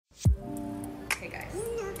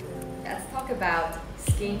about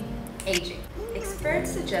skin aging.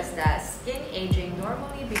 Experts suggest that skin aging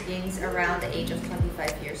normally begins around the age of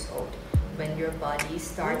 25 years old, when your body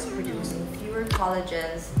starts producing fewer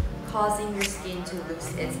collagens, causing your skin to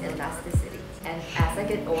lose its elasticity. And as I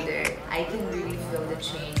get older, I can really feel the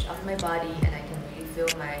change of my body, and I can really feel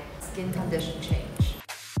my skin condition change.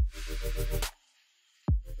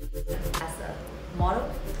 As a model,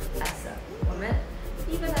 as a woman,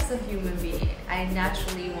 even as a human being, I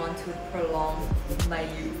naturally want to prolong my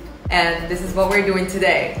youth. And this is what we're doing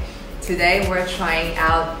today. Today we're trying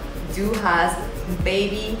out Dewha's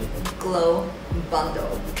Baby Glow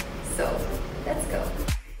Bundle. So let's go.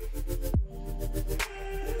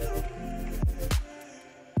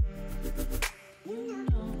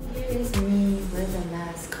 Here is me with a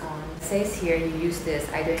mask on. It says here you use this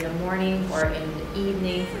either in the morning or in the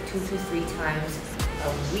evening for 2 to 3 times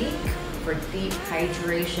a week for deep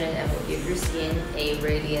hydration, and will give your skin a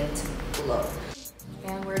radiant glow.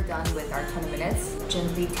 And we're done with our 10 minutes,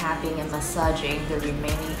 gently tapping and massaging the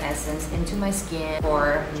remaining essence into my skin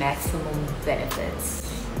for maximum benefits.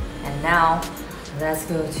 And now, let's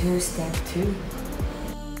go to step 2.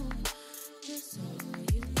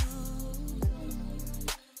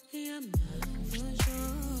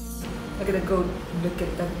 Look at the goat, look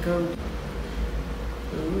at the goat.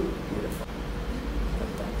 Ooh, beautiful.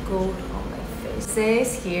 Put that gold on my face. It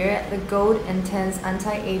says here, the Gold Intense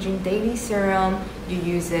Anti-Aging Daily Serum. You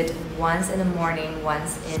use it once in the morning,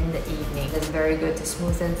 once in the evening. It's very good to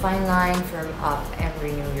smoothen fine line, firm up, and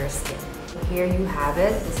renew your skin. Here you have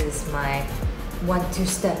it. This is my 1-2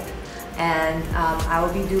 step. And I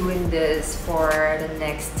will be doing this for the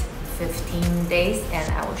next 15 days,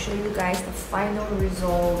 and I will show you guys the final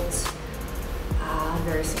results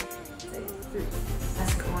very soon.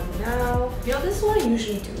 Mask on now. You know, this is what I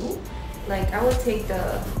usually do. Like, I will take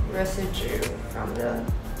the residue from the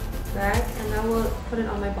bag and I will put it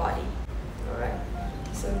on my body. Alright,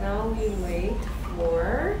 so now we wait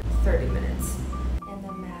for 30 minutes. And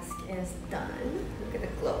the mask is done. Look at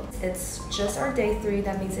the glow. It's just our day 3.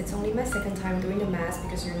 That means it's only my second time doing the mask,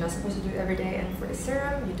 because you're not supposed to do it every day. And for the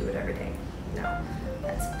serum, you do it every day. Now,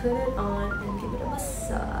 let's put it on and give it a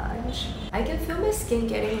massage. I can feel my skin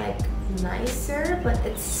getting like nicer, but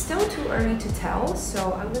it's still too early to tell,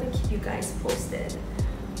 so I'm gonna keep you guys posted.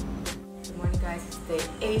 Good morning guys, it's day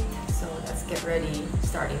 8, so let's get ready,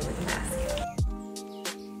 starting with the mask.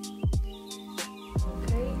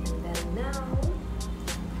 Okay, and then now,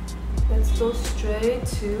 let's go straight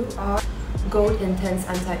to our Gold Intense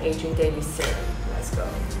Anti-Aging Daily Serum. Let's go.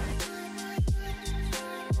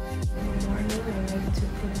 In the morning, I like to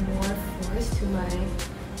put more force to my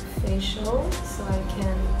facial so I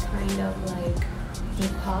can kind of like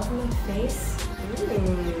depuff my face. I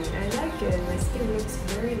like it. My skin looks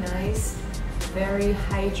very nice, very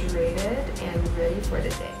hydrated, and ready for the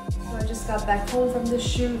day. So I just got back home from the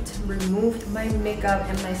shoot, removed my makeup,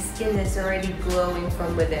 and my skin is already glowing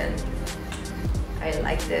from within. I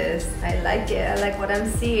like this. I like it. I like what I'm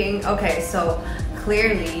seeing. Okay, so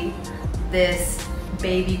clearly this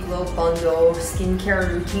Baby Glow Bundle skincare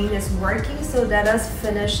routine is working, so let us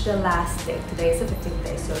finish the last day. Today is the 15th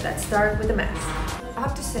day, so let's start with the mask. I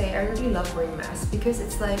have to say, I really love wearing masks because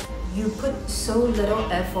it's like you put so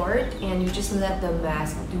little effort and you just let the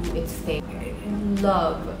mask do its thing. I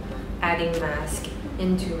love adding mask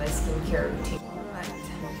into my skincare routine. Alright,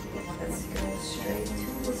 let's go straight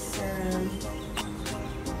to the serum.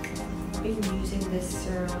 I've been using this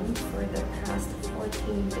serum for the past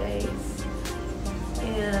 14 days.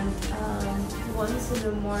 And once in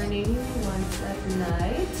the morning, once at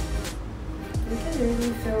night. You can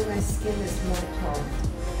really feel my skin is more toned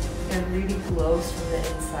and really glows from the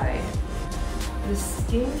inside. The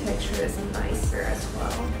skin texture is nicer as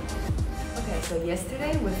well. Okay, so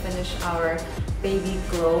yesterday we finished our Baby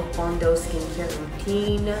Glow Bundle skincare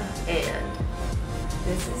routine, and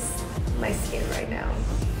this is my skin right now.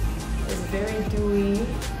 It's very dewy,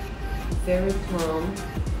 very plump.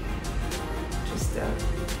 Just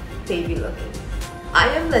baby looking. I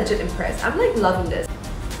am legit impressed. I'm like loving this.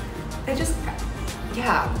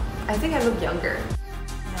 I think I look younger.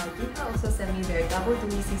 Now, Dewha also sent me their double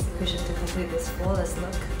Dewy CC cushion to complete this flawless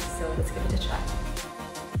look, so let's give it a try.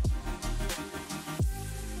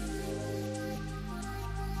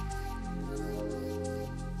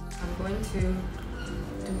 I'm going to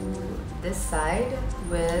do this side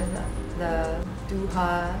with the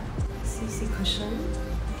Dewha CC cushion,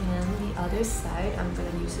 and the other side I'm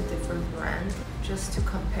gonna use a different brand just to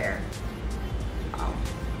compare. Wow.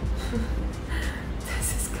 This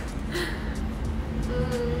is good.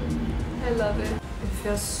 I love it. It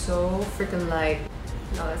feels so freaking light.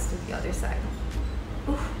 Now let's do the other side.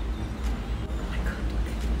 Oof.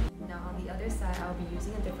 other side, I'll be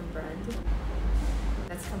using a different brand.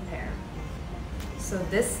 Let's compare. So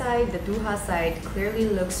this side, the Dewha side, clearly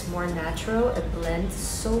looks more natural. It blends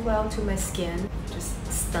so well to my skin. Just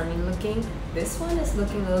stunning looking. This one is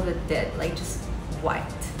looking a little bit dead, like just white.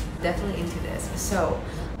 Definitely into this. So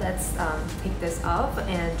let's take this off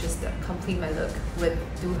and just complete my look with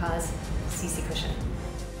Dewha's CC cushion.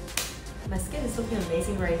 My skin is looking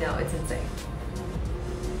amazing right now. It's insane.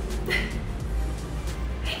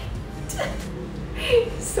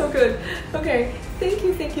 So good. Okay, thank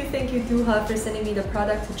you Dewha for sending me the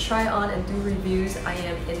product to try on and do reviews. I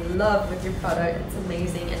am in love with your product. It's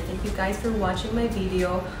amazing, and thank you guys for watching my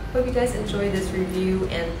video. Hope you guys enjoyed this review,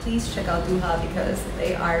 and please check out Dewha because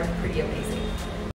they are pretty amazing.